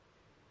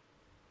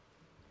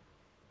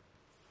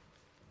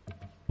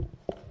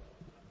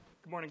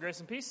Good morning, grace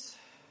and peace.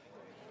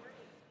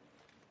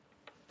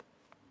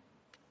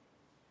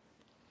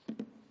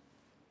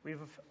 We've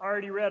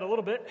already read a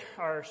little bit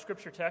our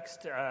scripture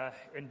text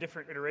in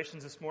different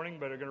iterations this morning,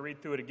 but are going to read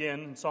through it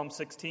again in Psalm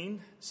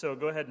 16. So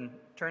go ahead and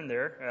turn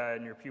there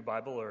in your pew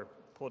Bible or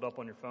pull it up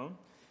on your phone.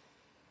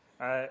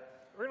 We're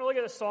going to look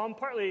at a psalm.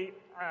 Partly,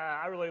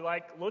 I really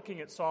like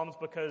looking at psalms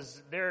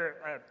because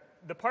they're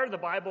the part of the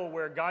Bible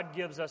where God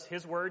gives us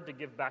His word to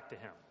give back to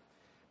Him.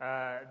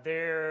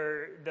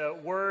 They're the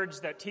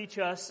words that teach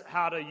us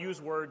how to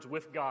use words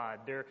with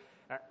God. They're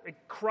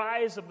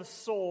cries of the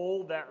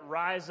soul that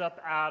rise up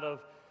out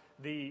of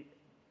the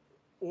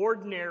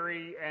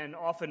ordinary and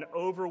often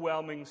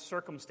overwhelming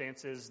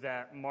circumstances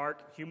that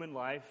mark human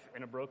life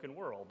in a broken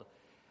world.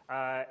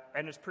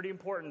 And it's pretty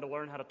important to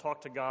learn how to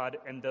talk to God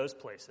in those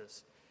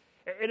places.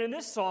 And in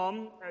this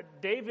psalm,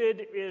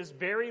 David is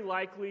very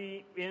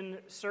likely in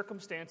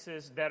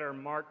circumstances that are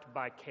marked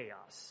by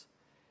chaos.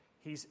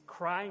 He's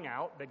crying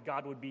out that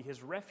God would be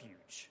his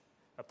refuge,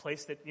 a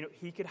place that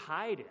he could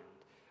hide in.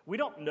 We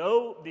don't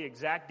know the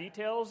exact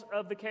details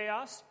of the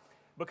chaos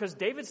because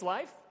David's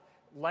life,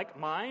 like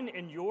mine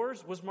and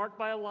yours, was marked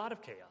by a lot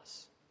of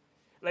chaos.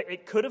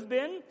 It could have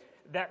been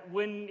that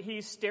when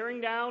he's staring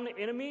down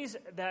enemies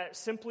that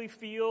simply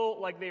feel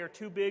like they are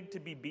too big to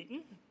be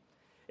beaten.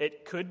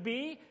 It could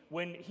be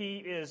when he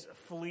is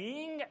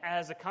fleeing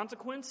as a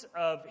consequence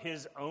of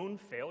his own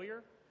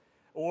failure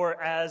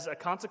or as a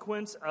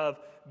consequence of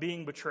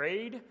being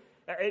betrayed.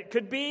 It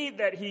could be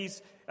that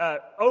he's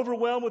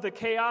overwhelmed with the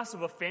chaos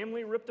of a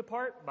family ripped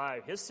apart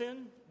by his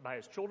sin, by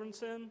his children's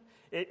sin.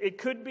 It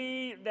could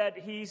be that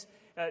he's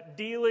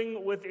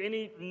dealing with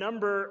any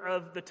number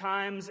of the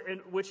times in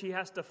which he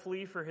has to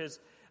flee for his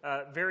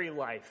very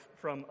life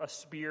from a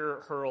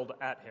spear hurled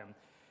at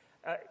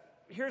him.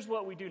 Here's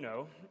what we do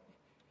know,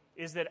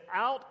 is that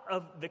out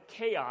of the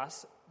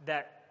chaos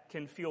that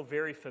can feel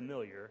very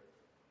familiar,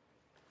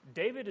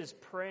 David is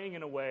praying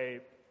in a way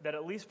that,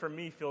 at least for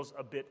me, feels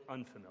a bit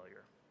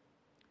unfamiliar.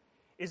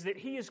 Is that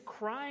he is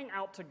crying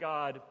out to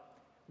God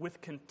with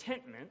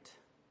contentment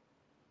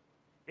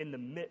in the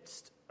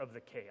midst of the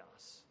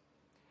chaos.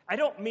 I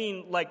don't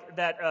mean like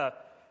that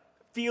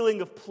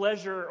feeling of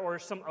pleasure or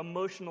some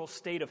emotional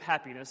state of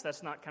happiness.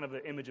 That's not kind of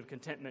the image of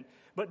contentment.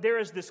 But there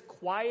is this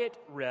quiet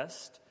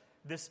rest,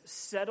 this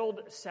settled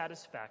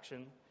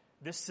satisfaction,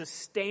 this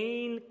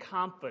sustained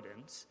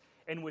confidence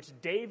in which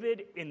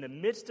David, in the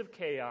midst of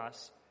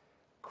chaos,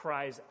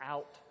 cries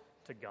out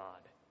to God.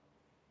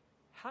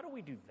 How do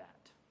we do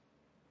that?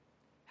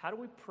 How do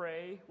we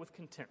pray with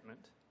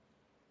contentment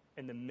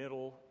in the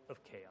middle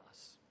of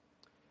chaos?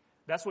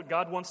 That's what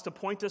God wants to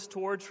point us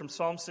towards from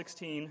Psalm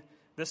 16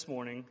 this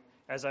morning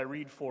as I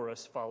read for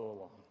us. Follow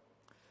along.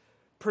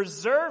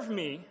 Preserve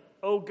me,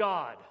 O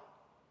God,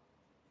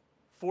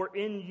 for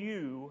in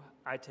you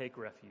I take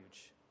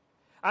refuge.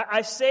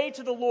 I say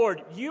to the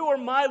Lord, you are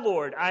my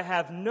Lord. I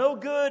have no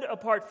good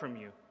apart from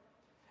you.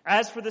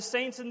 As for the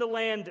saints in the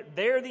land,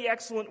 they are the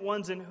excellent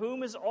ones in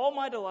whom is all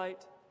my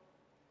delight.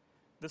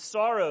 The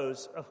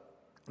sorrows of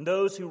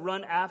those who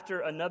run after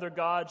another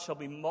god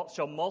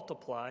shall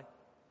multiply.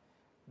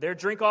 Their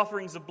drink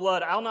offerings of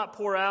blood I'll not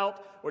pour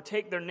out or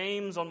take their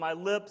names on my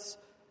lips.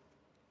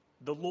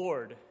 The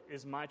Lord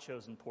is my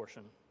chosen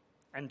portion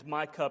and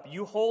my cup.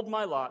 You hold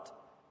my lot.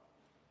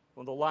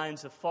 When the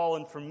lines have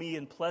fallen for me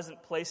in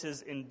pleasant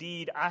places,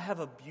 indeed, I have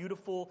a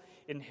beautiful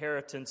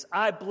inheritance.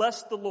 I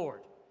bless the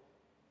Lord,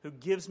 who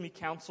gives me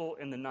counsel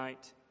in the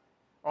night.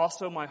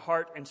 Also my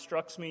heart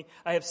instructs me.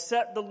 I have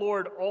set the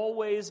Lord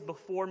always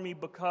before me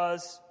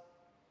because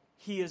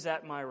he is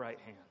at my right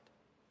hand.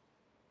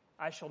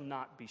 I shall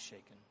not be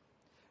shaken.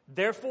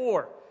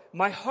 Therefore,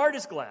 my heart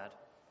is glad,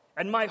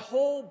 and my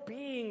whole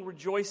being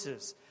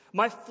rejoices.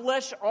 My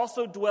flesh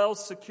also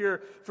dwells secure,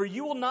 for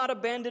you will not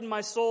abandon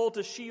my soul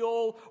to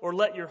Sheol or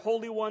let your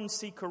Holy One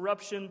see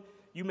corruption.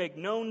 You make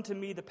known to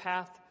me the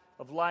path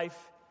of life.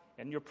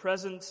 In your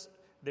presence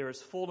there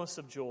is fullness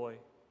of joy,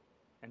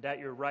 and at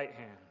your right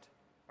hand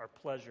are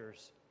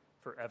pleasures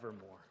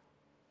forevermore.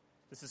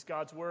 This is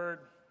God's word.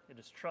 It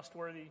is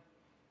trustworthy,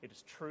 it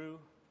is true,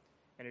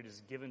 and it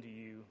is given to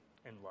you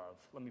in love.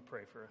 Let me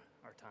pray for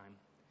our time.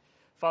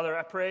 Father,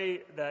 I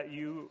pray that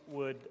you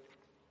would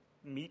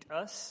meet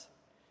us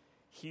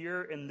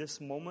here in this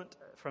moment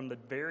from the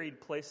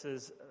varied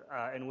places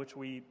in which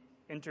we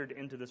entered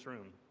into this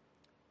room.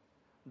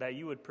 That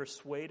you would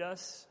persuade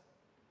us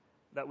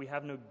that we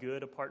have no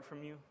good apart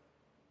from you.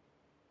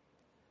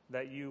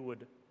 That you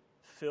would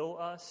fill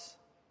us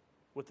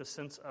with a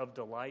sense of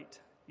delight,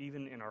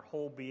 even in our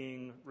whole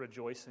being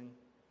rejoicing.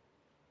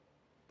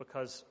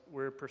 Because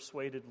we're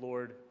persuaded,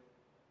 Lord,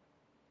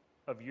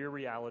 of your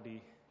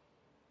reality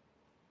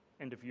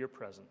and of your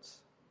presence.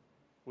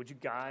 Would you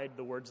guide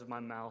the words of my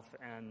mouth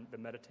and the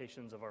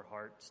meditations of our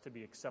hearts to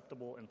be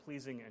acceptable and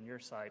pleasing in your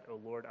sight, O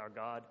Lord, our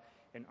God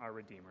and our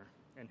Redeemer,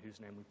 in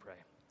whose name we pray.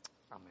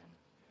 Amen.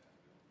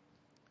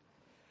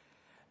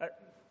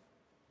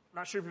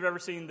 Not sure if you've ever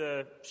seen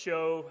the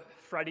show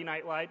Friday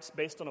Night Lights,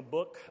 based on a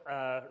book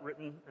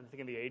written, I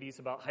think, in the 80s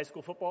about high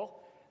school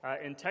football.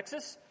 in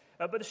Texas.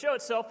 But the show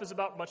itself is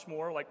about much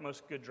more, like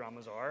most good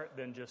dramas are,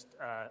 than just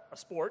a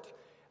sport.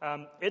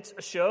 It's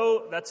a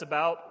show that's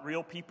about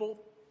real people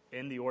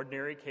in the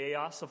ordinary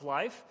chaos of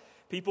life.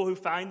 People who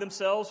find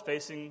themselves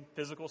facing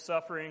physical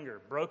suffering or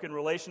broken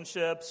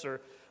relationships or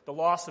the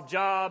loss of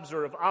jobs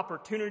or of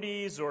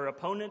opportunities or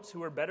opponents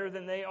who are better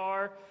than they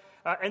are.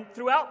 And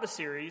throughout the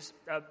series,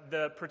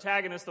 the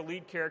protagonist, the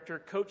lead character,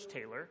 Coach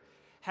Taylor,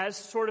 has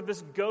sort of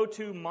this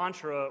go-to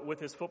mantra with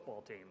his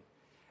football team.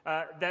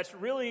 That's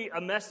really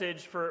a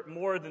message for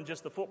more than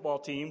just the football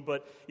team,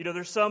 but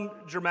there's some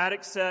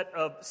dramatic set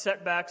of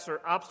setbacks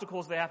or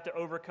obstacles they have to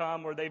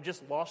overcome, or they've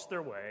just lost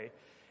their way,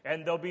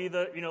 and there'll be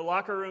the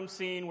locker room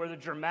scene where the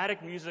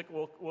dramatic music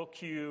will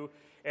cue,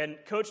 and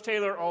Coach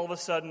Taylor all of a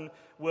sudden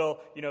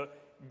will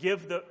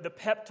give the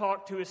pep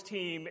talk to his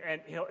team, and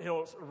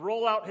he'll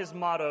roll out his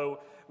motto,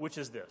 which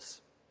is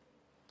this: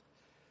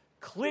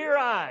 clear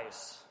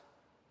eyes,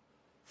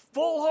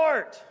 full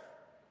heart,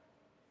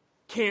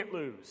 can't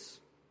lose.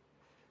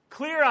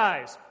 Clear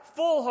eyes,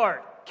 full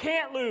heart,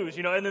 can't lose,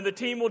 and then the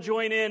team will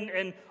join in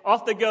and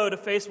off they go to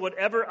face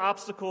whatever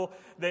obstacle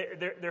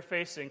they're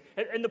facing.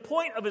 And the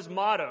point of his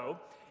motto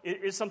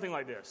is something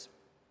like this,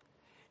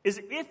 is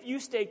if you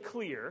stay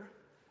clear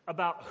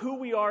about who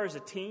we are as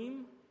a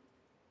team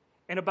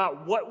and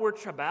about what we're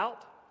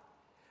about,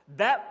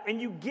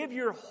 and you give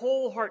your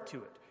whole heart to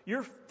it,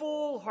 your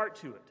full heart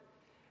to it,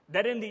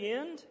 that in the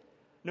end,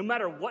 no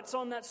matter what's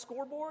on that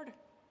scoreboard,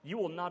 you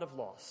will not have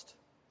lost.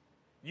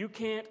 You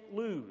can't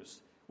lose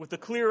with the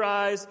clear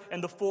eyes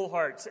and the full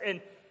hearts.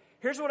 And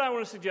here's what I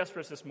want to suggest for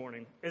us this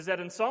morning, is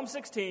that in Psalm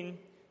 16,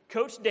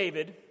 Coach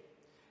David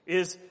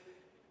is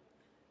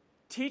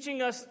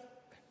teaching us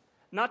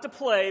not to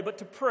play, but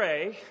to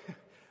pray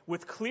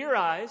with clear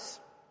eyes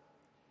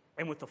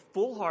and with a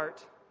full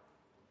heart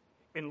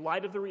in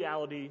light of the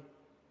reality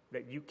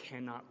that you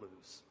cannot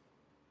lose.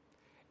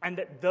 And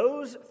that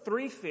those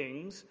three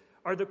things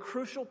are the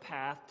crucial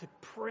path to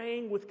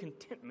praying with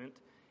contentment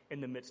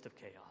in the midst of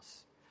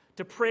chaos.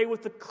 To pray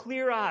with the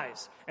clear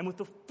eyes and with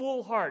the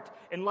full heart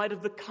in light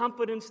of the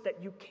confidence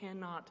that you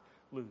cannot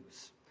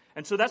lose.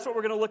 And so that's what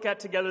we're going to look at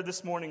together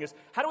this morning, is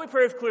how do we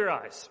pray with clear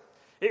eyes?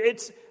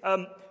 It's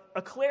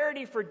a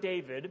clarity for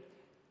David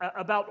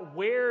about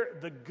where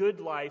the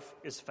good life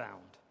is found.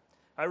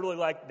 I really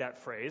like that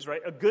phrase,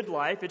 right? A good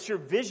life. It's your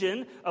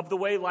vision of the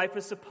way life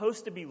is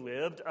supposed to be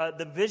lived,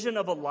 the vision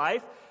of a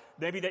life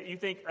maybe that you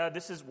think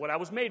this is what I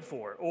was made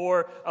for,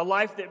 or a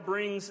life that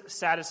brings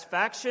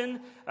satisfaction,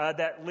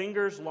 that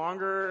lingers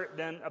longer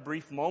than a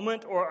brief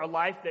moment, or a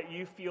life that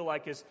you feel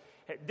like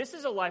this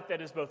is a life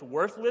that is both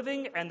worth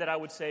living and that I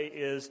would say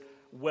is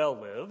well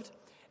lived.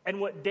 And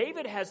what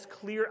David has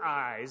clear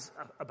eyes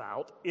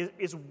about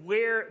is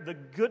where the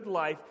good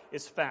life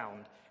is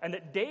found. And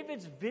that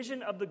David's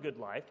vision of the good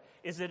life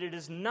is that it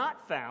is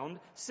not found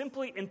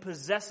simply in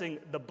possessing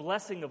the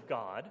blessing of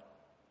God,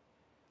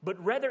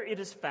 but rather it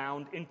is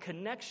found in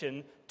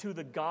connection to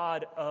the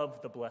God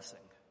of the blessing.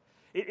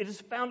 It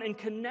is found in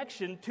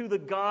connection to the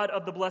God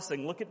of the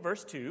blessing. Look at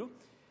verse 2.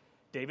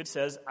 David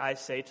says, I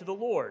say to the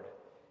Lord,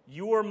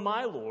 you are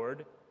my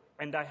Lord,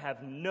 and I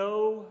have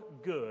no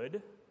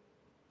good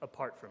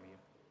apart from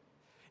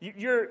you.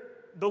 You're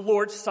the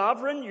Lord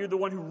sovereign. You're the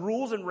one who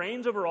rules and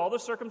reigns over all the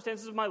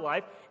circumstances of my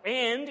life,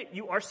 and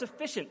you are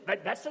sufficient.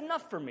 That's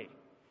enough for me.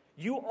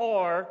 You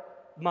are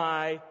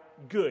my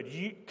good.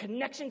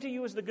 Connection to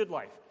you is the good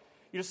life.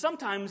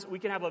 Sometimes we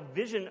can have a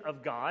vision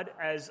of God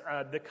as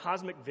the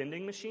cosmic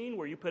vending machine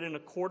where you put in a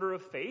quarter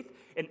of faith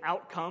and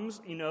out comes,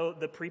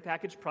 the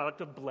prepackaged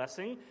product of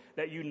blessing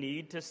that you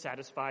need to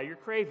satisfy your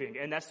craving.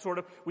 And that's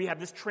we have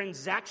this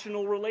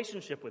transactional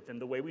relationship with Him,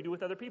 the way we do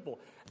with other people.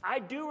 I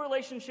do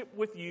relationship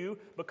with you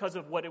because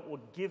of what it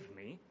will give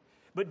me.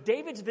 But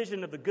David's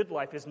vision of the good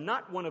life is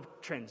not one of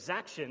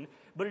transaction,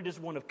 but it is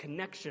one of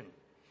connection.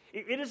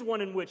 It is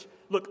one in which,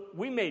 look,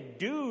 we may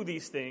do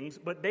these things,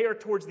 but they are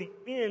towards the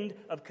end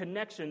of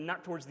connection,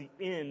 not towards the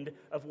end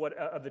of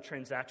the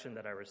transaction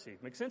that I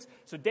receive. Make sense?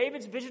 So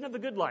David's vision of the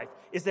good life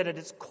is that at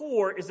its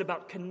core is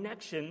about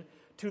connection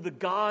to the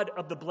God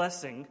of the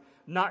blessing,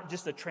 not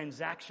just a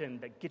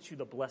transaction that gets you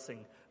the blessing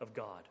of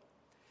God.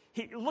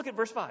 Look at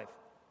verse 5.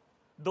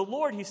 The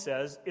Lord, he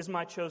says, is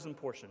my chosen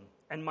portion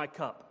and my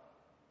cup.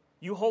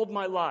 You hold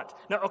my lot.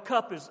 Now, a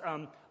cup is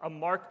a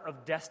mark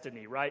of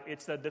destiny, right?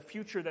 It's the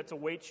future that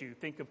awaits you.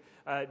 Think of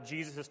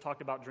Jesus has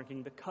talked about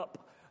drinking the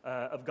cup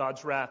of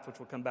God's wrath, which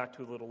we'll come back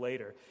to a little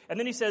later. And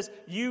then he says,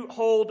 you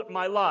hold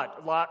my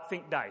lot. Lot,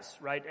 think dice,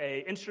 right?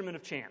 A instrument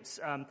of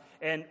chance.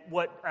 And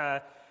what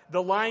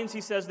the lines,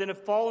 he says, then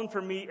have fallen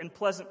for me in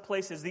pleasant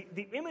places.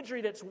 The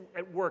imagery that's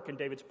at work in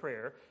David's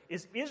prayer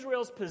is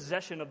Israel's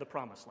possession of the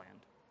promised land.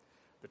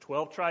 The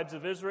 12 tribes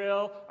of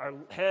Israel are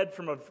head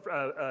from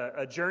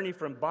a journey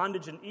from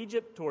bondage in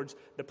Egypt towards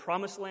the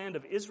promised land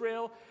of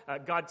Israel.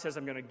 God says,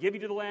 I'm going to give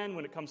you to the land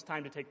when it comes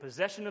time to take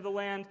possession of the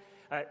land.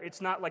 It's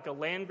not like a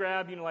land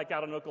grab, like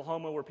out in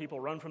Oklahoma where people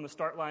run from the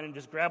start line and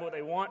just grab what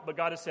they want. But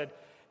God has said,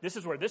 this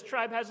is where this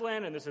tribe has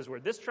land, and this is where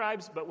this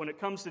tribe's, but when it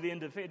comes to the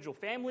individual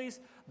families,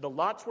 the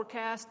lots were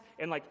cast,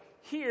 and like,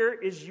 here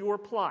is your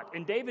plot.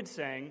 And David's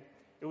saying,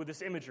 with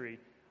this imagery,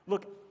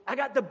 look, I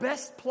got the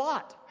best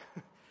plot.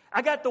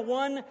 I got the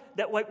one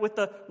that with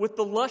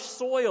the lush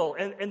soil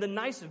and the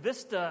nice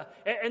vista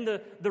and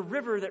the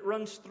river that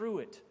runs through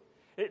it.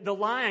 The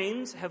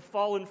lines have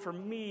fallen for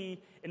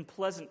me in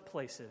pleasant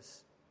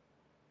places.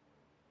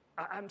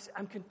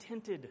 I'm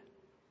contented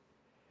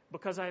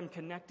because I am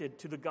connected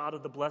to the God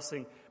of the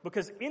blessing.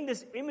 Because in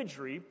this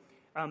imagery,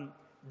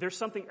 there's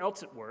something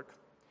else at work.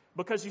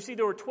 Because you see,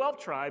 there were 12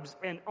 tribes,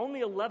 and only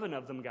 11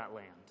 of them got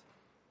land.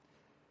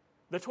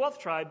 The 12th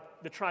tribe,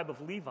 the tribe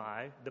of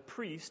Levi, the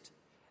priest,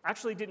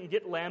 actually didn't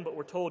get land, but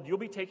were told, you'll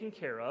be taken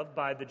care of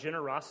by the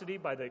generosity,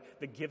 by the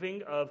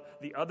giving of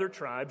the other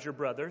tribes, your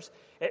brothers.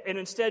 And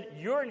instead,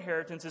 your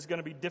inheritance is going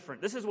to be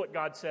different. This is what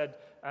God said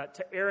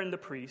to Aaron the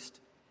priest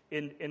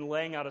in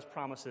laying out his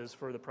promises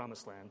for the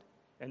promised land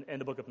in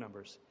the book of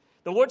Numbers.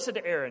 The Lord said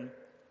to Aaron,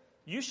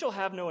 you shall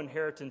have no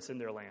inheritance in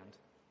their land.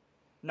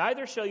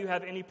 Neither shall you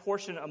have any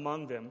portion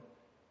among them.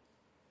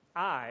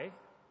 I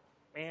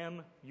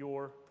am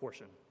your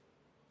portion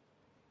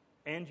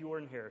and your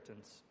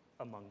inheritance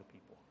among the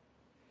people.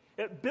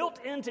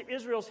 Built into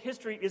Israel's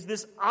history is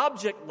this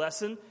object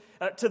lesson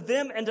to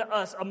them and to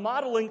us, a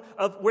modeling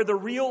of where the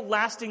real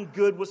lasting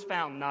good was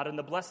found, not in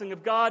the blessing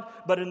of God,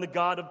 but in the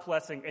God of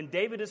blessing. And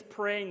David is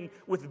praying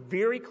with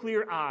very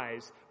clear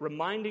eyes,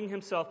 reminding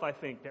himself, I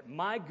think, that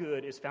my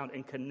good is found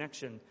in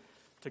connection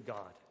to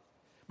God.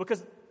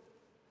 Because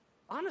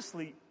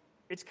honestly,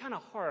 it's kind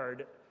of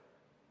hard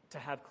to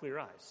have clear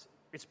eyes.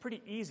 It's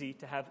pretty easy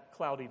to have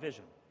cloudy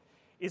vision.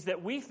 Is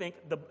that we think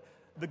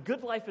the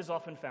good life is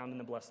often found in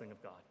the blessing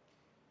of God.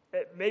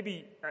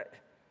 Maybe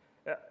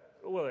a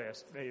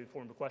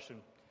form of a question.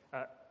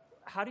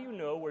 How do you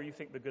know where you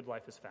think the good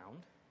life is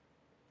found?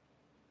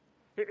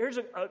 Here's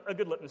a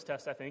good litmus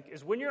test, I think,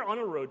 is when you're on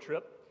a road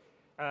trip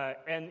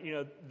and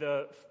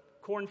the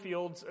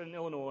cornfields in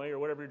Illinois or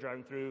whatever you're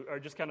driving through are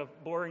just kind of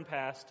blurring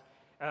past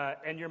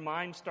and your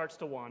mind starts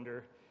to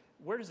wander,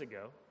 where does it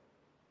go?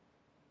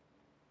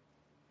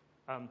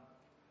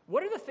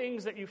 What are the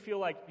things that you feel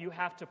like you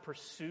have to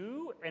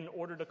pursue in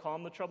order to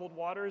calm the troubled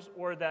waters,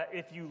 or that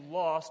if you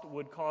lost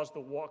would cause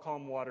the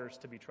calm waters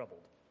to be troubled?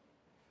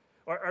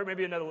 Or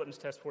maybe another litmus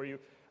test for you.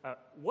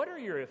 What are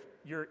your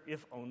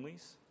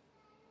if-onlys?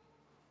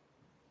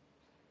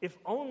 If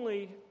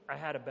only I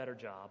had a better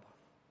job.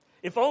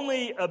 If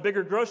only a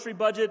bigger grocery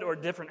budget or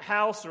a different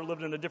house or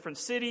lived in a different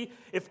city.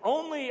 If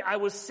only I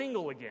was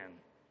single again.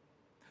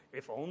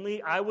 If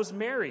only I was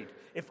married.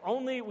 If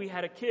only we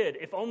had a kid.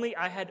 If only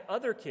I had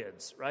other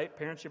kids, right?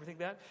 Parents, you ever think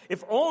that?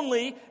 If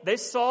only they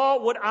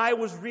saw what I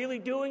was really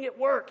doing at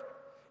work.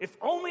 If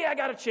only I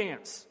got a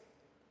chance.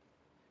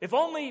 If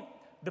only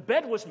the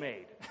bed was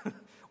made.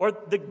 Or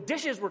the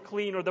dishes were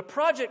clean, or the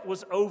project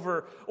was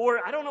over, or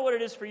I don't know what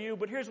it is for you,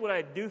 but here's what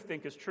I do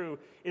think is true,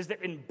 is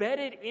that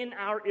embedded in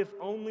our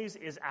if-onlys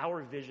is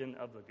our vision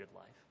of the good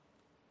life.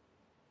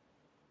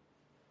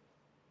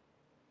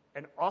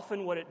 And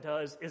often what it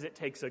does is it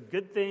takes a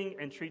good thing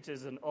and treats it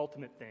as an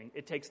ultimate thing.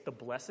 It takes the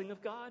blessing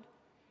of God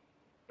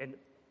and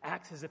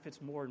acts as if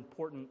it's more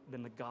important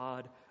than the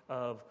God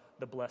of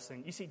the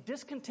blessing. You see,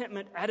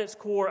 discontentment at its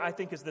core, I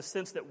think, is the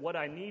sense that what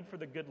I need for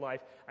the good life,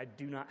 I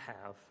do not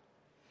have.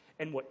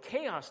 And what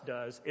chaos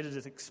does is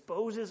it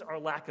exposes our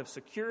lack of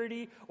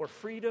security or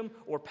freedom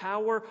or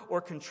power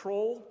or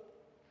control.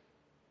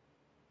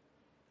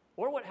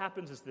 Or what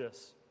happens is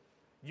this.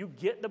 You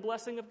get the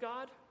blessing of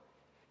God,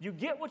 you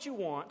get what you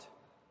want,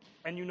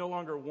 and you no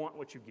longer want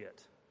what you get.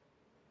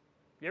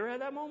 You ever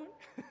had that moment?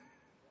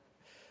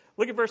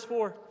 Look at verse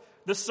 4.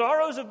 The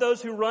sorrows of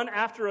those who run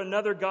after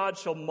another god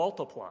shall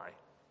multiply.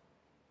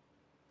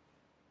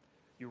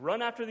 You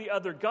run after the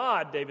other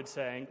god, David's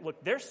saying,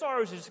 look, their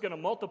sorrows is just going to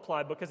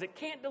multiply because it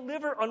can't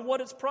deliver on what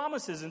its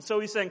promises. And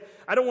so he's saying,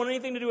 I don't want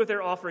anything to do with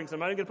their offerings. I'm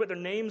not even going to put their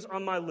names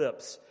on my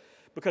lips.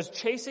 Because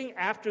chasing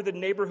after the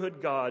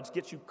neighborhood gods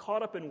gets you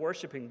caught up in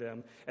worshiping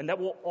them, and that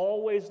will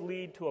always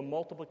lead to a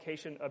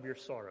multiplication of your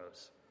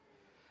sorrows.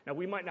 Now,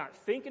 we might not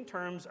think in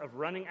terms of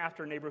running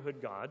after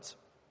neighborhood gods,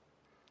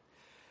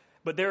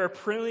 but there are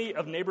plenty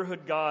of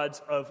neighborhood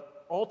gods of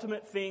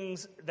ultimate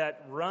things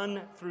that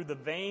run through the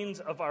veins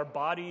of our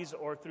bodies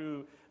or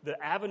through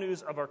the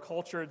avenues of our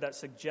culture that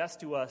suggest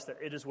to us that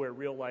it is where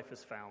real life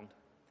is found.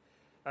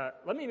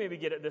 Let me maybe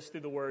get at this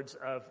through the words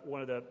of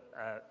one of the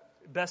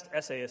best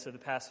essayists of the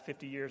past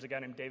 50 years, a guy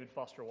named David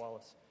Foster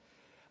Wallace,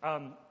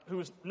 who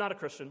was not a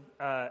Christian,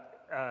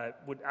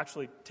 would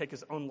actually take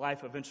his own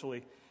life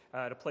eventually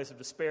at a place of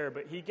despair,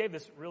 but he gave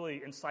this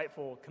really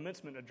insightful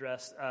commencement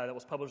address that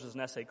was published as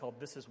an essay called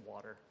This is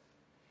Water.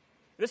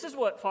 This is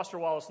what Foster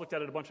Wallace looked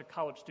at a bunch of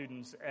college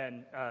students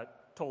and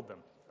told them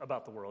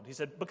about the world. He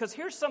said, because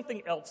here's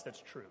something else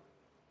that's true.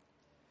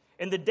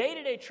 In the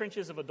day-to-day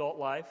trenches of adult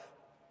life,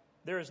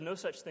 there is no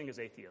such thing as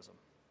atheism.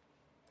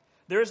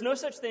 There is no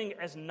such thing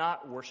as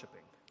not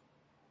worshiping.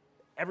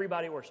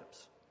 Everybody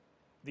worships.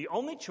 The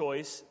only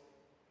choice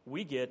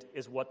we get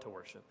is what to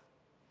worship.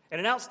 And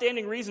an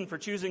outstanding reason for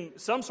choosing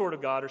some sort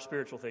of God or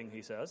spiritual thing,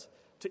 he says,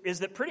 is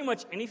that pretty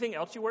much anything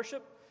else you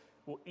worship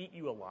will eat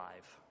you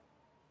alive.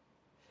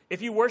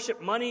 If you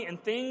worship money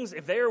and things,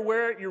 if they are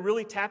where you're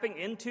really tapping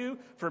into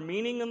for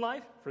meaning in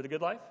life, for the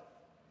good life,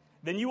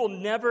 then you will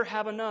never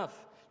have enough.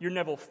 You'll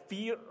never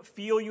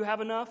feel you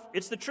have enough.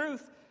 It's the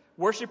truth.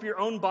 Worship your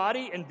own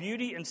body and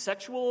beauty and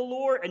sexual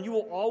allure, and you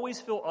will always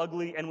feel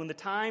ugly. And when the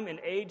time and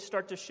age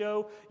start to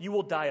show, you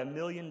will die a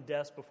million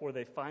deaths before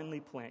they finally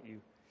plant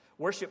you.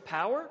 Worship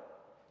power,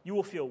 you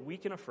will feel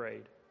weak and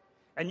afraid.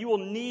 And you will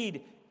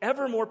need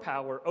ever more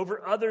power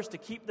over others to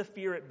keep the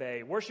fear at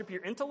bay. Worship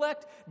your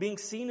intellect, being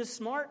seen as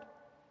smart,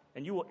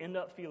 and you will end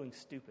up feeling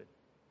stupid,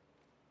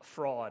 a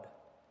fraud,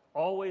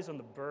 always on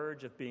the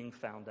verge of being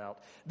found out.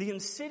 The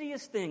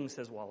insidious thing,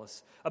 says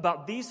Wallace,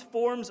 about these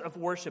forms of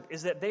worship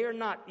is that they are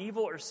not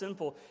evil or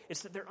sinful.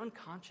 It's that they're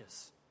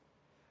unconscious.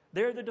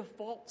 They're the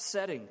default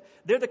setting.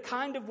 They're the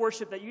kind of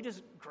worship that you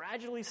just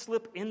gradually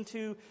slip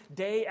into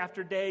day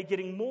after day,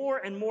 getting more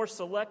and more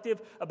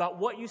selective about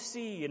what you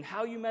see and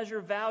how you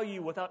measure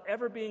value without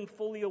ever being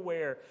fully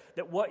aware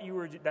that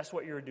that's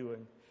what you're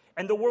doing.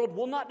 And the world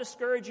will not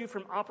discourage you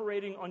from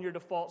operating on your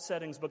default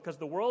settings because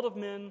the world of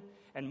men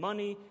and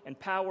money and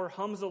power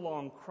hums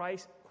along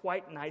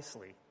quite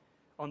nicely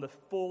on the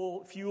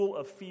full fuel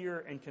of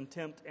fear and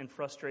contempt and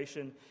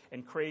frustration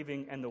and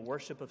craving and the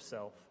worship of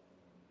self.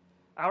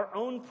 Our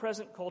own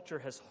present culture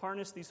has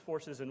harnessed these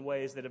forces in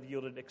ways that have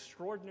yielded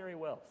extraordinary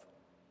wealth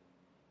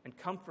and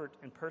comfort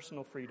and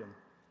personal freedom.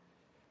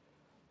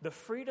 The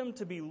freedom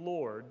to be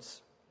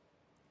lords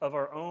of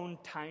our own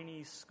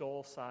tiny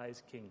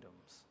skull-sized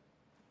kingdoms,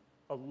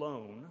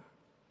 alone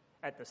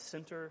at the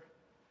center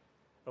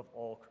of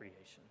all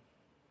creation.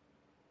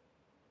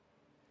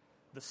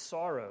 The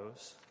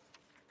sorrows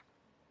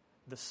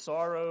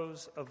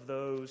of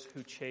those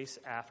who chase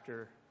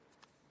after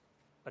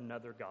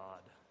another God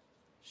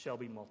shall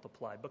be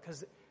multiplied,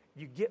 because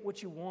you get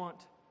what you want,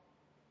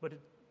 but it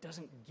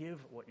doesn't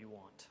give what you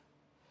want.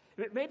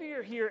 Maybe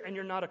you're here and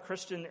you're not a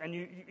Christian, and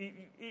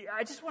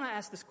I just want to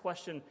ask this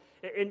question,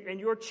 and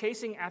you're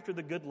chasing after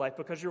the good life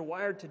because you're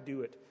wired to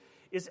do it.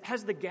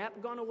 Has the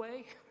gap gone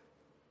away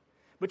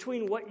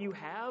between what you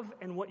have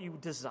and what you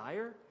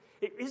desire?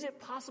 Is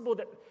it possible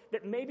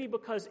that maybe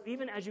because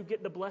even as you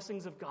get the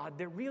blessings of God,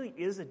 there really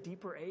is a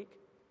deeper ache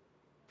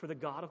for the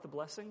God of the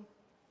blessing?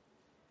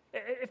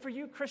 For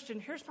you,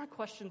 Christian, here's my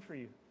question for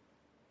you.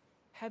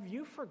 Have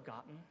you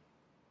forgotten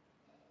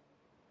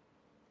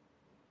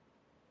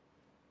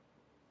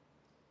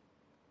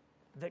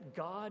that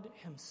God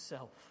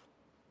himself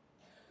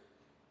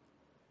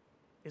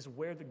is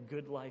where the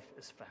good life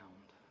is found?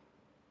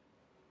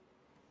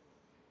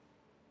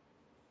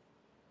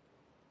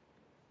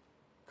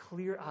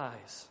 Clear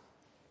eyes.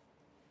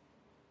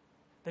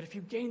 That if you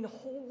gain the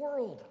whole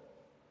world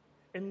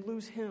and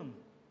lose him,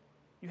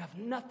 you have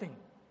nothing.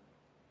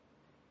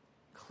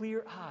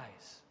 Clear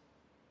eyes.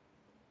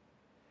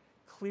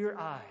 Clear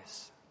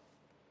eyes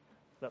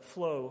that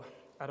flow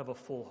out of a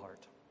full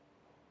heart.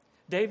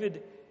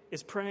 David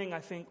is praying, I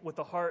think, with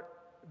a heart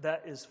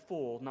that is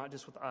full, not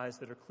just with eyes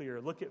that are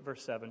clear. Look at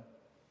verse 7.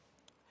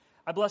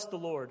 I bless the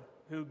Lord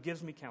who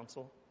gives me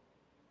counsel.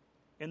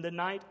 In the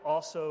night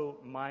also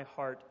my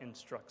heart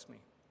instructs me.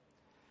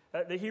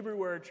 The Hebrew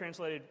word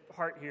translated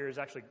heart here is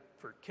actually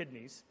for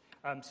kidneys.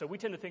 So we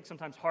tend to think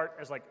sometimes heart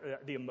as like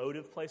the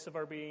emotive place of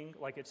our being,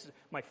 like it's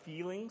my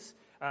feelings.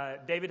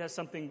 David has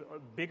something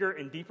bigger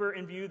and deeper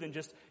in view than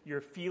just your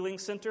feeling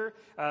center,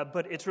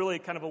 but it's really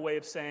kind of a way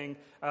of saying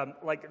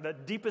like the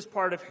deepest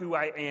part of who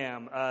I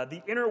am,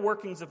 the inner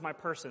workings of my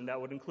person.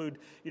 That would include,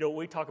 what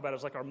we talk about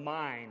as like our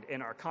mind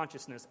and our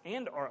consciousness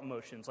and our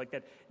emotions, like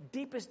that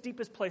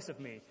deepest place of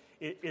me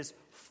is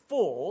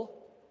full,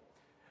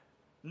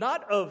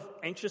 not of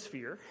anxious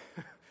fear,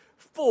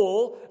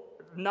 full,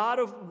 not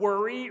of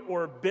worry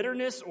or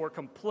bitterness or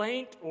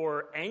complaint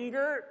or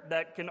anger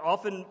that can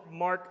often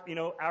mark,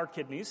 our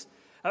kidneys.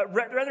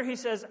 Rather, he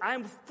says,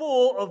 I'm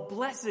full of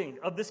blessing,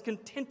 of this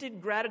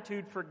contented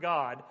gratitude for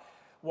God.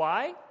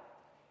 Why?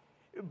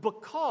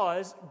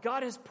 Because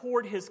God has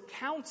poured his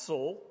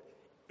counsel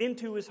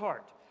into his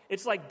heart.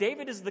 It's like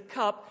David is the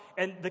cup,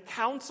 and the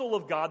counsel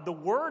of God, the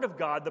word of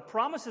God, the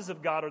promises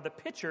of God are the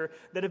pitcher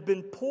that have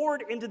been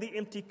poured into the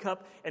empty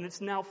cup, and it's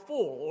now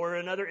full. Or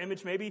another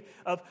image maybe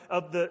of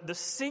the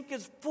sink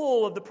is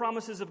full of the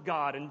promises of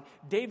God, and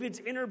David's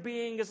inner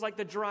being is like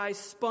the dry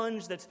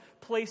sponge that's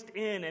placed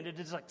in, and it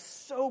is like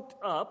soaked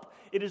up.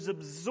 It has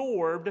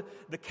absorbed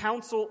the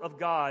counsel of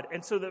God.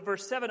 And so that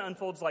verse 7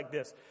 unfolds like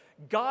this.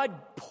 God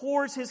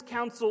pours his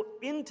counsel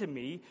into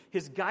me,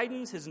 his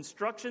guidance, his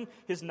instruction,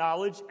 his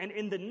knowledge, and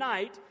in the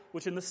night,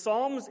 which in the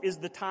Psalms is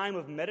the time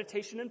of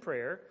meditation and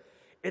prayer,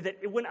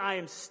 that when I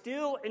am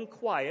still and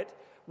quiet,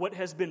 what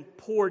has been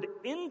poured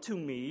into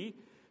me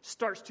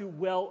starts to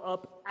well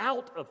up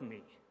out of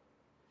me.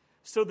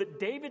 So that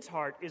David's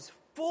heart is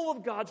full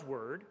of God's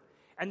word,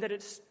 and that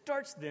it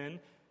starts then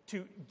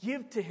to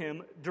give to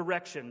him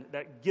direction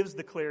that gives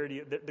the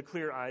clarity, the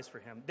clear eyes for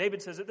him.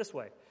 David says it this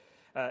way.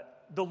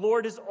 The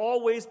Lord is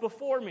always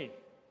before me.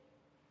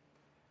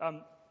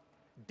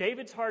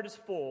 David's heart is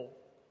full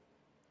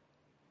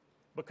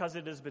because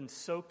it has been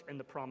soaked in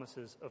the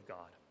promises of God.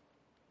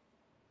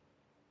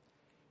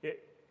 A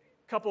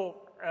couple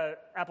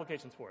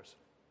applications for us.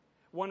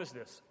 One is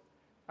this.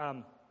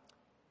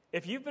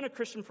 If you've been a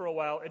Christian for a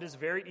while, it is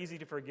very easy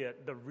to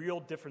forget the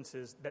real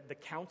differences that the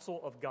counsel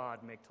of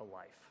God make to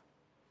life.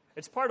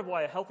 It's part of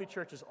why a healthy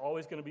church is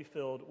always going to be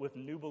filled with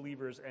new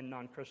believers and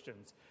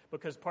non-Christians,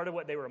 because part of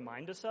what they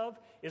remind us of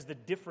is the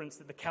difference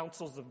that the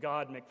counsels of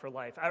God make for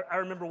life. I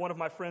remember one of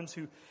my friends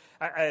who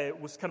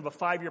was kind of a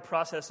 5-year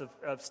process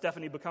of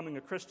Stephanie becoming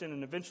a Christian,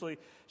 and eventually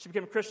she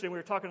became a Christian. We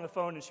were talking on the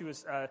phone, and she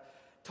was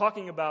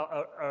talking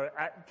about,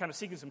 kind of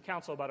seeking some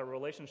counsel about a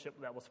relationship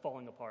that was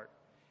falling apart.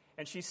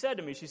 And she said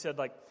to me,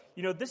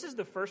 this is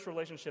the first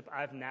relationship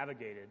I've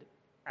navigated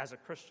as a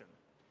Christian.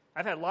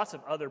 I've had lots of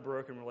other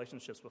broken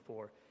relationships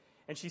before.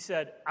 And she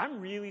said, I'm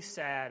really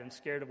sad and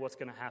scared of what's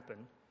going to happen,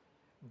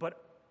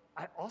 but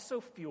I also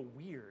feel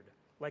weird,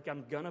 like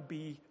I'm going to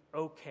be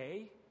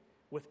okay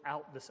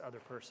without this other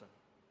person.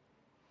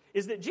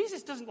 Is that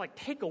Jesus doesn't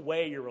take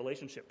away your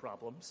relationship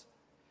problems,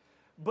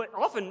 but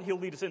often he'll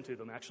lead us into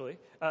them, actually.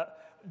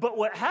 But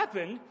what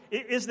happened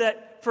is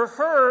that for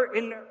her,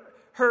 in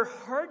her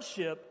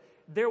hardship,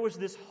 there was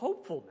this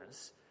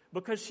hopefulness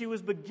because she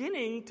was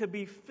beginning to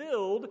be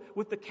filled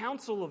with the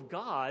counsel of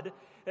God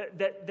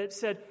that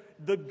said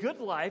the good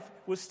life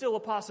was still a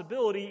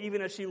possibility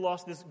even as she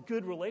lost this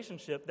good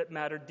relationship that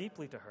mattered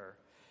deeply to her.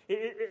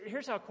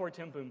 Here's how Corrie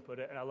ten Boom put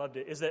it, and I loved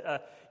it, is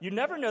that you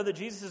never know that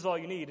Jesus is all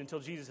you need until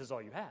Jesus is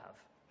all you have.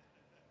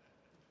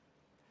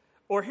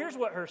 Or here's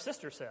what her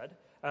sister said.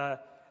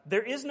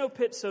 There is no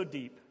pit so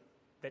deep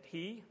that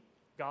he,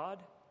 God,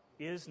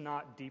 is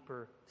not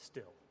deeper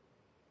still.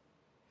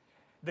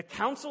 The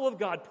counsel of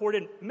God poured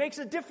in makes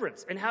a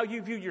difference in how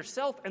you view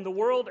yourself and the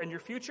world and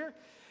your future.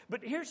 But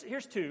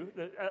here's two,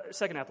 the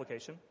second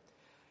application,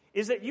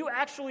 is that you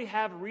actually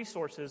have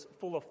resources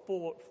for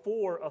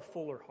a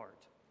fuller heart.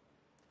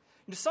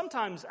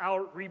 Sometimes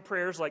I'll read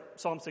prayers like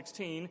Psalm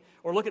 16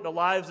 or look at the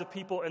lives of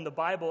people in the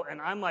Bible,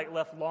 and I'm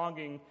left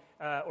longing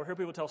or hear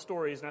people tell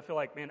stories, and I feel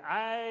like, man,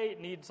 I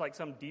need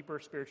some deeper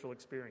spiritual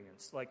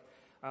experience.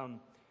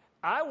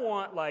 I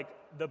want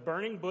the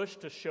burning bush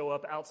to show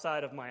up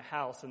outside of my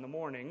house in the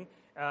morning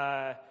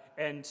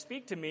and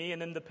speak to me,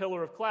 and then the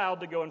pillar of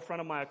cloud to go in front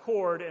of my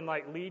Accord and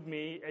lead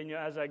me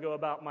as I go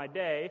about my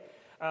day.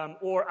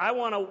 Or I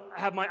want to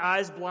have my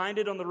eyes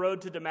blinded on the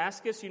road to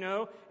Damascus,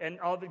 and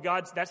all the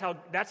God's. That's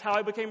how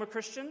I became a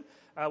Christian,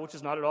 which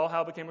is not at all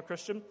how I became a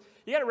Christian.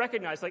 You got to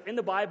recognize, in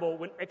the Bible,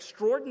 when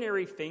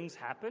extraordinary things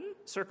happen,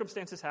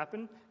 circumstances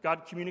happen,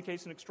 God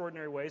communicates in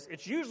extraordinary ways.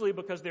 It's usually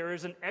because there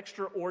is an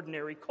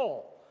extraordinary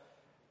call.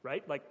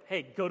 Right?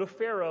 Hey, go to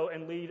Pharaoh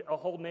and lead a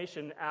whole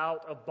nation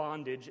out of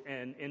bondage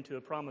and into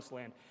a promised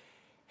land.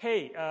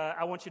 Hey,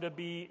 I want you to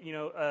be,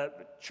 a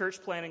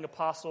church planting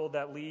apostle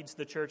that leads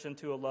the church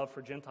into a love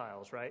for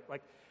Gentiles, right?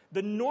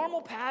 The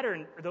normal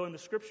pattern, though, in the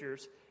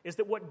scriptures is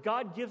that what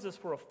God gives us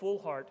for a full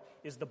heart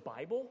is the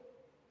Bible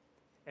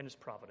and his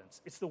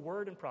providence. It's the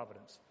word and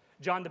providence.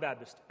 John the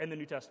Baptist in the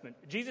New Testament.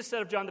 Jesus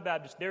said of John the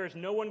Baptist, there is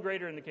no one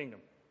greater in the kingdom.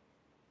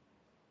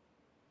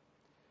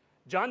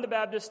 John the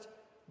Baptist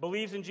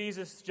believes in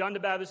Jesus. John the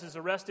Baptist is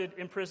arrested,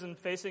 imprisoned,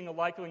 facing a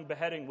likely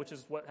beheading, which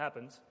is what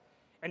happens.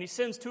 And he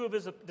sends 2 of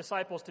his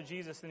disciples to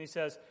Jesus, and he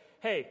says,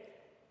 hey,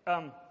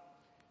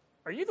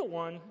 are you the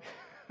one?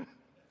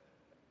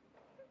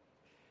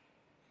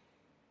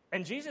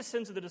 And Jesus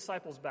sends the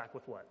disciples back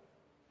with what?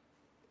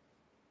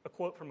 A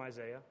quote from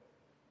Isaiah.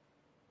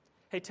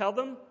 Hey, tell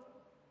them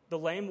the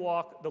lame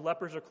walk, the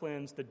lepers are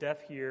cleansed, the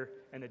deaf hear,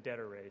 and the dead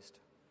are raised.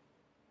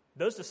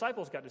 Those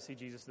disciples got to see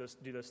Jesus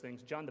do those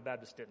things. John the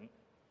Baptist didn't.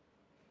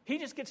 He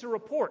just gets a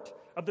report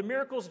of the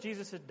miracles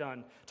Jesus had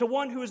done. To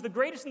one who is the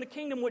greatest in the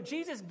kingdom, what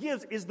Jesus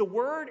gives is the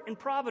word and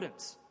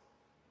providence.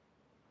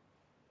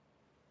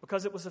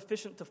 Because it was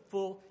sufficient to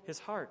fill his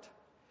heart.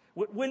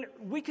 When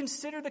we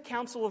consider the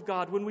counsel of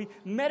God, when we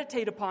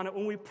meditate upon it,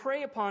 when we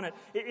pray upon it,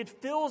 it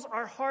fills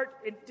our heart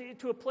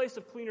to a place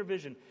of cleaner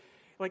vision.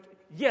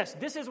 Yes,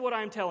 this is what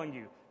I'm telling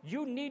you.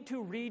 You need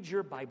to read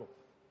your Bible.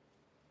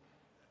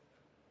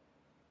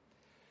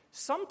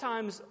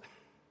 Sometimes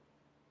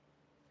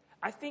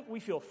I think we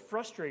feel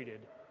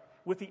frustrated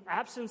with the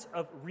absence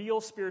of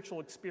real spiritual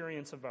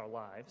experience of our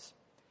lives,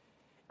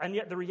 and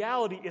yet the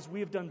reality is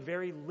we have done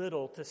very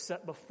little to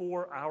set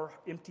before our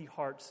empty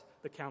hearts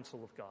the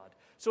counsel of God.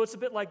 So it's a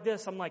bit like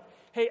this. I'm like,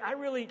 hey,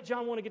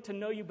 John, want to get to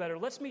know you better.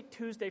 Let's meet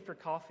Tuesday for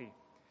coffee.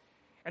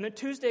 And then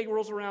Tuesday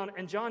rolls around,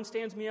 and John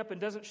stands me up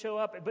and doesn't show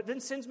up, but then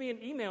sends me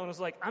an email and is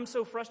like, I'm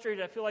so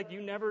frustrated. I feel like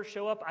you never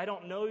show up. I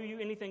don't know you,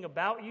 anything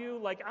about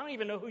you. I don't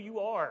even know who you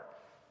are.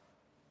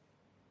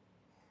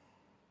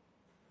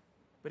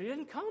 But he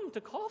didn't come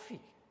to coffee.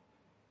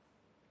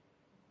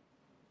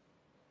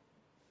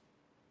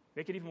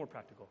 Make it even more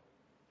practical.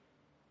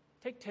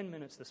 Take 10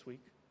 minutes this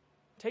week.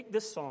 Take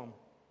this psalm.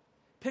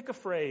 Pick a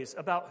phrase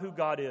about who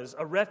God is.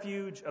 A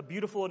refuge, a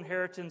beautiful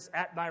inheritance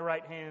at my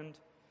right hand.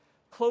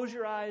 Close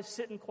your eyes,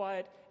 sit in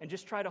quiet, and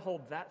just try to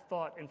hold that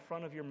thought in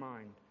front of your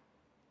mind.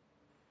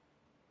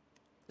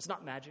 It's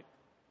not magic.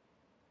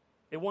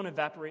 It won't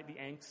evaporate the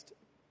angst.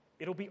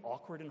 It'll be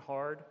awkward and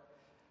hard.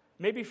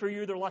 Maybe for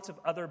you, there are lots of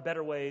other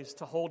better ways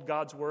to hold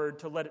God's word,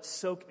 to let it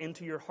soak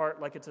into your heart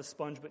like it's a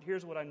sponge. But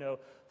here's what I know.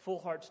 Full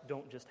hearts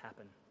don't just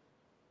happen.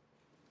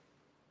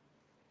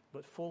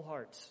 But full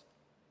hearts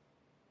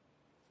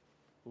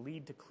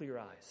lead to clear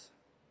eyes.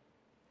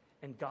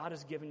 And God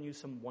has given you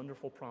some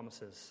wonderful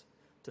promises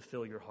to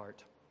fill your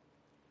heart.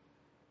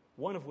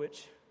 One of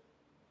which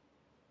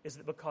is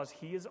that because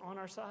He is on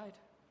our side,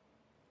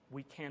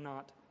 we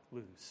cannot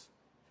lose.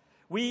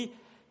 We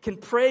can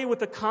pray with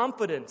the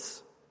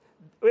confidence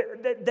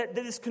that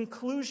this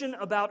conclusion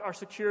about our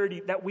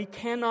security, that we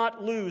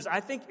cannot lose. I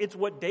think it's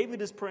what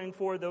David is praying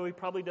for, though he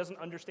probably doesn't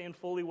understand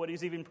fully what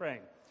he's even praying.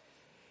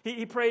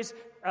 He prays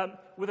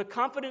with a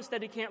confidence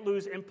that he can't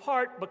lose, in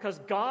part because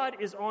God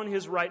is on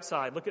his right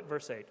side. Look at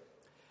verse 8.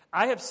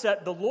 I have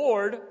set the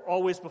Lord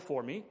always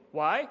before me.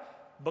 Why?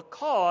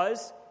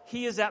 Because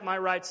He is at my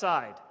right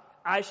side.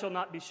 I shall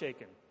not be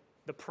shaken.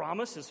 The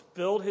promise has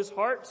filled his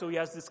heart, so he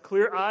has this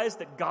clear eyes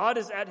that God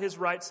is at his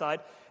right side.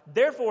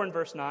 Therefore, in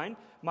verse 9,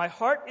 my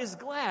heart is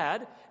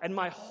glad, and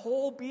my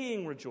whole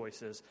being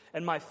rejoices,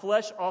 and my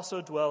flesh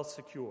also dwells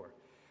secure.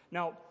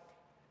 Now,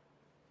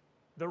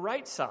 the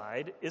right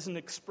side is an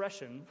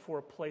expression for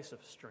a place of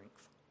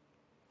strength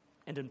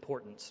and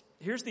importance.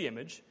 Here's the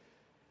image: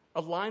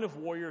 a line of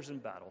warriors in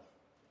battle.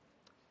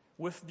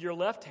 With your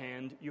left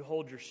hand, you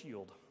hold your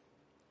shield.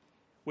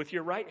 With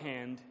your right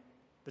hand,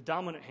 the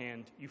dominant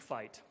hand, you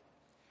fight.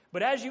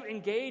 But as you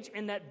engage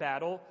in that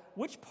battle,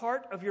 which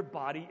part of your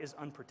body is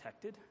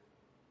unprotected?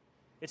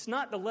 It's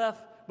not the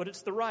left, but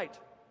it's the right.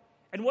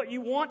 And what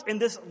you want in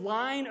this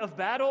line of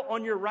battle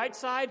on your right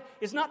side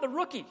is not the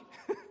rookie.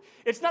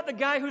 It's not the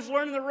guy who's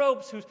learning the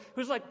ropes,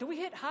 who's like, do we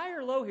hit high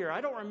or low here?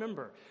 I don't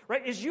remember.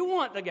 Right? Is you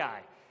want the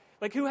guy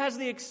like who has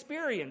the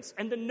experience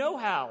and the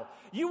know-how.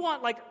 You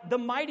want like the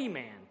mighty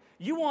man.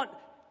 You want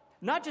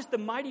not just the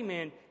mighty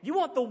man, you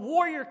want the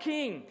warrior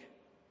king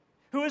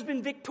who has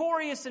been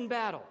victorious in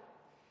battle.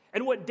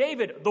 And what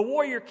David, the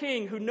warrior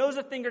king who knows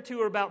a thing or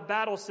two about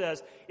battle,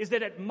 says is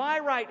that at my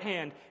right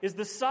hand is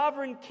the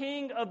sovereign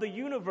king of the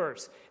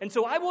universe. And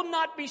so I will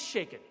not be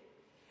shaken.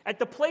 At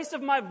the place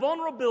of my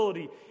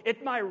vulnerability,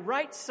 at my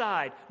right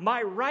side,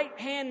 my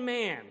right-hand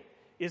man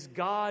is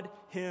God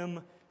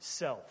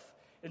himself.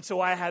 And so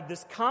I have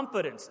this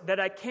confidence that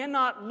I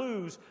cannot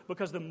lose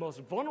because the most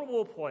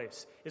vulnerable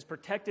place is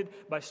protected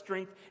by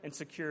strength and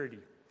security.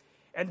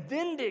 And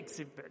then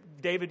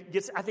David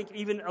gets, I think,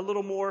 even a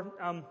little more...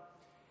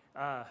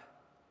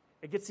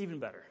 it gets even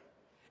better,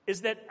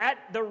 is that at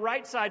the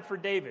right side for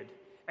David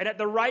and at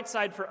the right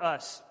side for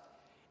us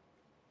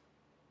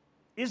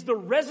is the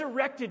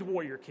resurrected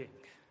warrior king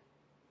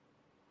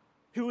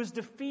who has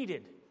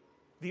defeated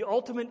the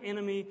ultimate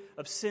enemy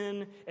of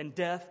sin and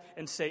death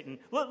and Satan.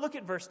 Look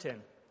at verse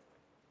 10.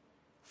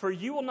 For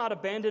you will not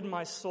abandon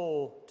my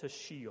soul to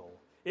Sheol.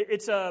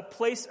 It's a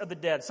place of the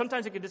dead.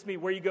 Sometimes it can just be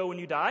where you go when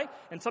you die,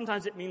 and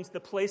sometimes it means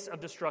the place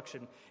of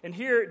destruction. And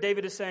here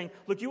David is saying,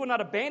 look, you will not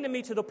abandon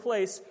me to the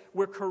place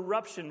where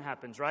corruption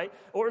happens, right?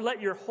 Or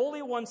let your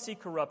Holy One see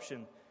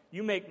corruption.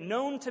 You make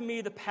known to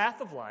me the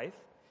path of life,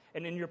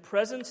 and in your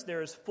presence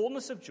there is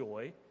fullness of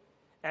joy.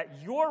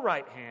 At your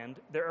right hand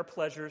there are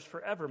pleasures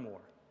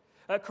forevermore.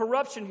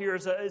 Corruption here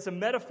is a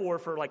metaphor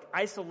for like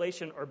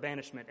isolation or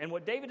banishment. And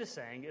what David is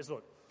saying is,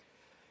 look,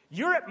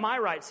 you're at my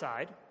right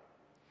side,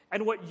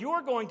 and what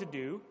you're going to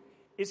do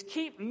is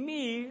keep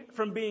me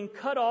from being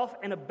cut off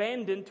and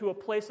abandoned to a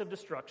place of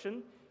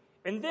destruction.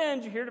 And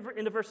then, you hear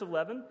into verse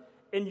 11,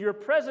 in your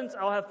presence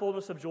I'll have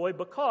fullness of joy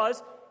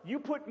because you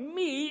put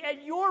me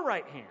at your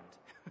right hand.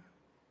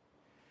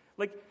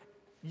 Like,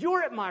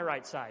 you're at my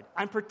right side.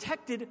 I'm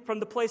protected from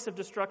the place of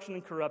destruction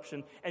and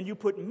corruption, and you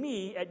put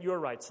me at your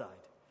right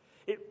side.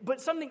 But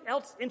something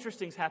else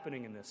interesting is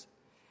happening in this.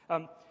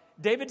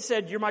 David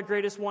said, you're my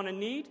greatest want and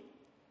need.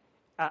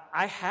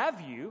 I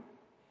have you.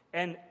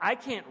 And I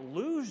can't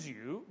lose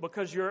you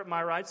because you're at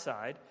my right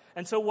side.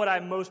 And so what I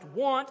most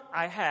want,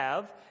 I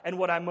have. And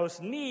what I most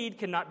need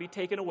cannot be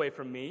taken away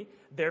from me.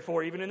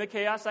 Therefore, even in the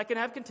chaos, I can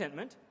have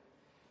contentment.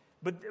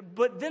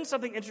 But then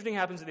something interesting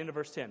happens at the end of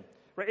verse 10.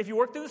 Right? If you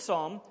work through the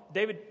psalm,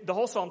 David, the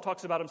whole psalm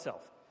talks about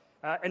himself.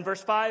 In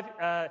verse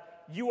 5,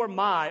 you are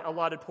my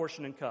allotted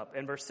portion and cup.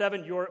 In verse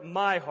 7, you're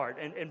my heart.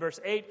 And in verse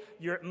 8,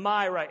 you're at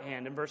my right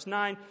hand. In verse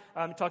 9,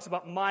 it talks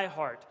about my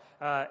heart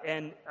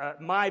and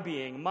my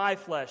being, my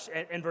flesh.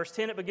 And in verse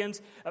 10, it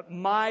begins,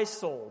 my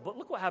soul. But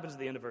look what happens at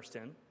the end of verse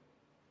 10.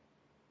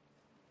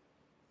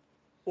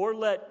 Or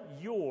let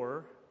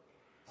your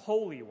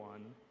Holy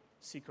One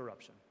see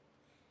corruption.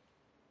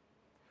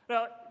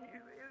 Now,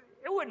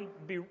 it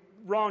wouldn't be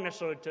wrong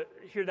necessarily to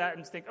hear that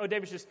and think, oh,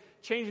 David's just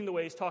changing the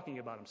way he's talking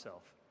about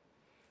himself.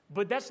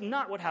 But that's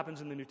not what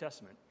happens in the New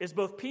Testament. Is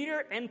both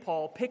Peter and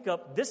Paul pick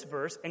up this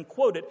verse and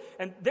quote it,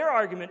 and their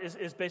argument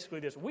is basically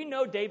this. We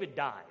know David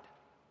died.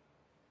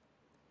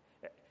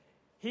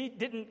 He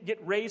didn't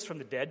get raised from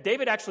the dead.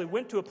 David actually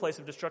went to a place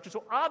of destruction.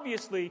 So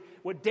obviously,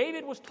 what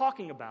David was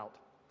talking about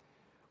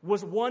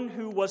was one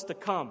who was to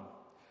come.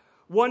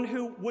 One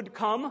who would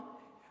come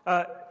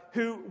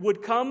who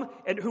would come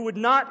and who would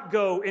not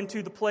go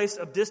into the place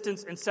of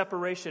distance and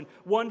separation.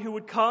 One who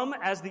would come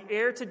as the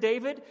heir to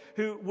David,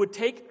 who would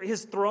take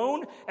his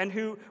throne and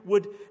who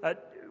would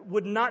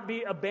not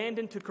be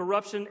abandoned to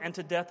corruption and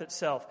to death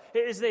itself.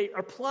 As they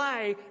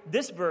apply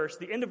this verse,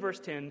 the end of verse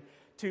 10,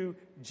 to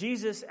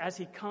Jesus as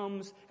he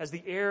comes as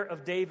the heir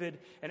of David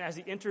and as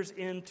he enters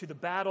into the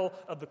battle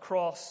of the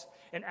cross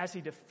and as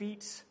he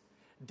defeats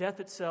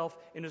death itself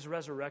in his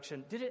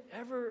resurrection, did it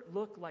ever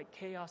look like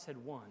chaos had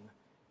won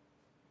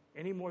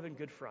any more than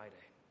Good Friday?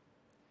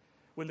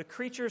 When the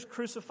creatures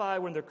crucify,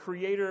 when their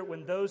Creator,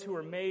 when those who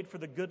are made for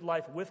the good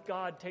life with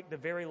God take the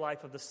very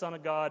life of the Son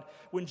of God,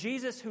 when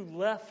Jesus, who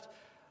left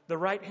the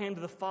right hand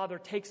of the Father,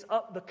 takes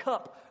up the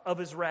cup of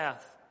his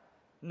wrath,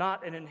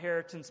 not an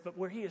inheritance, but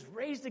where he is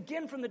raised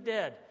again from the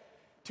dead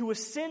to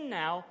ascend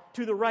now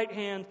to the right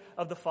hand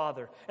of the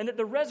Father. And that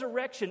the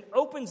resurrection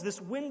opens this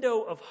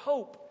window of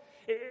hope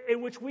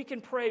in which we can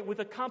pray with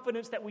a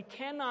confidence that we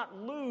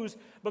cannot lose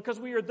because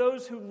we are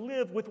those who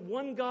live with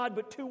one God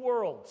but two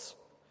worlds.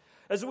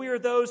 As we are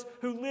those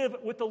who live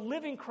with the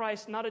living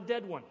Christ, not a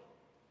dead one.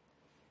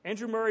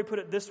 Andrew Murray put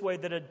it this way,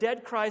 that a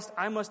dead Christ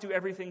I must do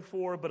everything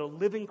for, but a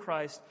living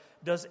Christ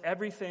does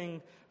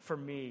everything for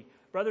me.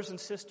 Brothers and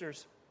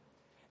sisters,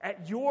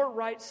 at your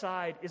right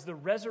side is the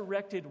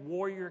resurrected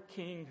warrior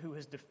king who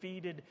has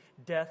defeated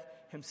death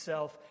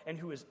himself and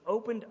who has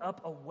opened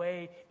up a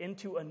way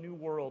into a new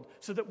world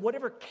so that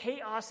whatever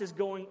chaos is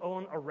going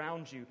on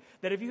around you,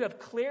 that if you have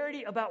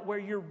clarity about where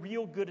your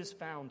real good is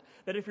found,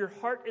 that if your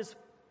heart is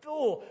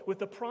full with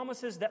the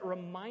promises that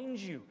remind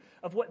you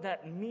of what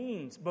that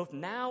means, both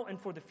now and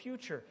for the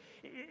future,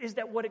 is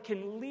that what it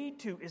can lead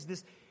to is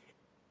this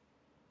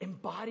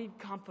embodied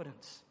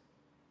confidence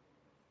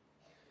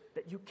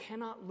that you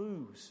cannot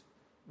lose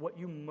what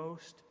you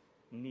most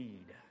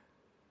need.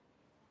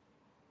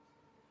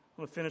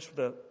 I'm going to finish with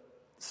a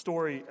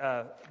story,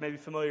 maybe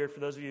familiar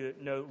for those of you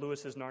that know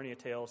Lewis's Narnia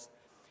Tales.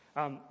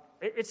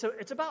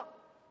 It's about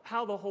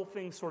how the whole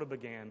thing sort of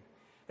began.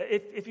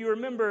 If you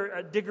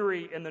remember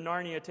Diggory in the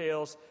Narnia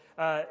Tales,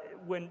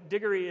 when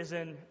Diggory is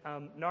in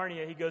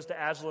Narnia, he goes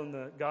to Aslan,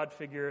 the god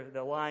figure,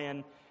 the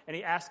lion, and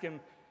he asks him,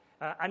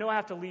 I know I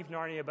have to leave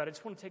Narnia, but I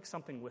just want to take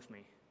something with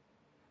me.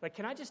 Like,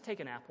 can I just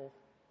take an apple?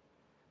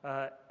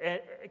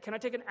 Can I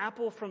take an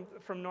apple from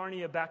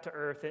Narnia back to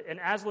Earth? And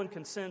Aslan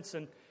consents,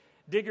 and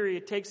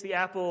Diggory takes the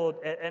apple,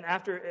 and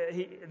after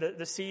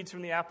the seeds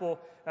from the apple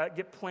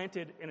get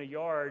planted in a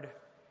yard,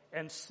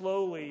 and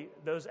slowly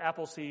those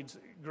apple seeds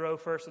grow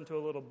first into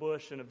a little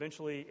bush and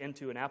eventually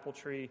into an apple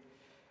tree.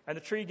 And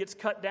the tree gets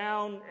cut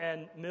down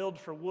and milled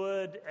for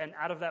wood, and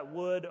out of that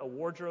wood a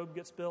wardrobe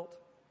gets built.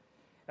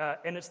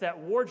 And it's that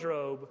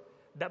wardrobe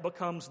that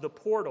becomes the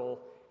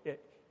portal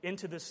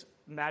into this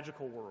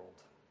magical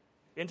world,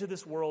 into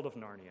this world of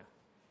Narnia.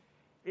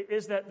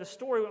 Is that the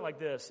story went like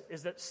this,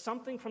 is that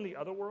something from the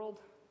other world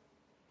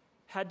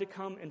had to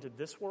come into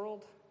this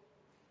world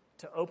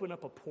to open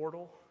up a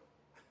portal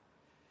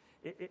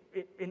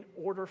in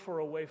order for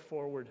a way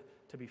forward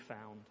to be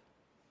found.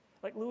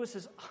 Like Lewis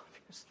is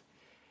obvious.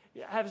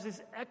 It has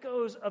these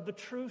echoes of the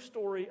true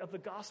story of the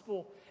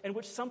gospel in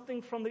which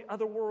something from the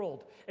other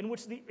world, in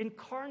which the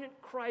incarnate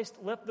Christ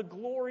left the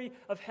glory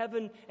of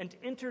heaven and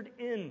entered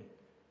in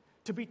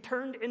to be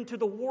turned into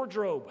the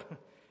wardrobe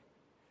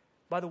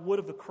by the wood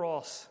of the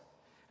cross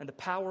and the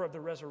power of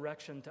the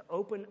resurrection to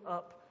open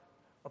up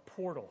a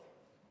portal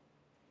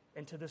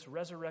into this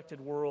resurrected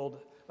world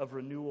of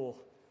renewal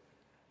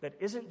that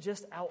isn't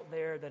just out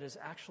there, that has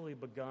actually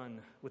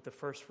begun with the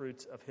first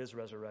fruits of his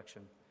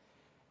resurrection.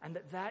 And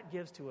that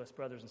gives to us,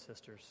 brothers and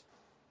sisters,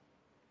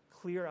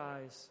 clear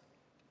eyes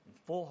and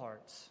full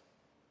hearts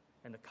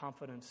and the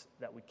confidence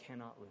that we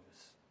cannot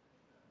lose.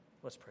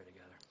 Let's pray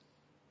together.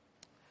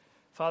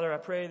 Father, I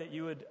pray that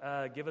you would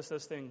give us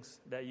those things,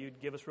 that you'd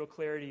give us real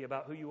clarity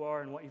about who you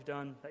are and what you've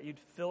done, that you'd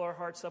fill our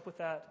hearts up with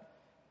that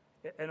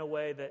in a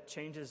way that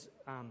changes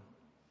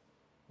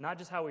not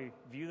just how we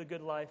view the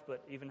good life,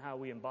 but even how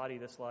we embody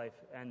this life,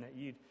 and that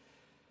you'd,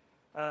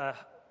 oh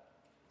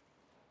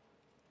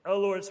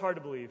Lord, it's hard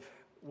to believe.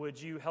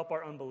 Would you help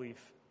our unbelief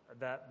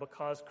that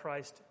because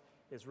Christ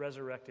is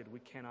resurrected, we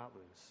cannot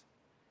lose?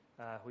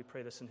 We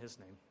pray this in his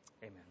name.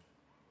 Amen.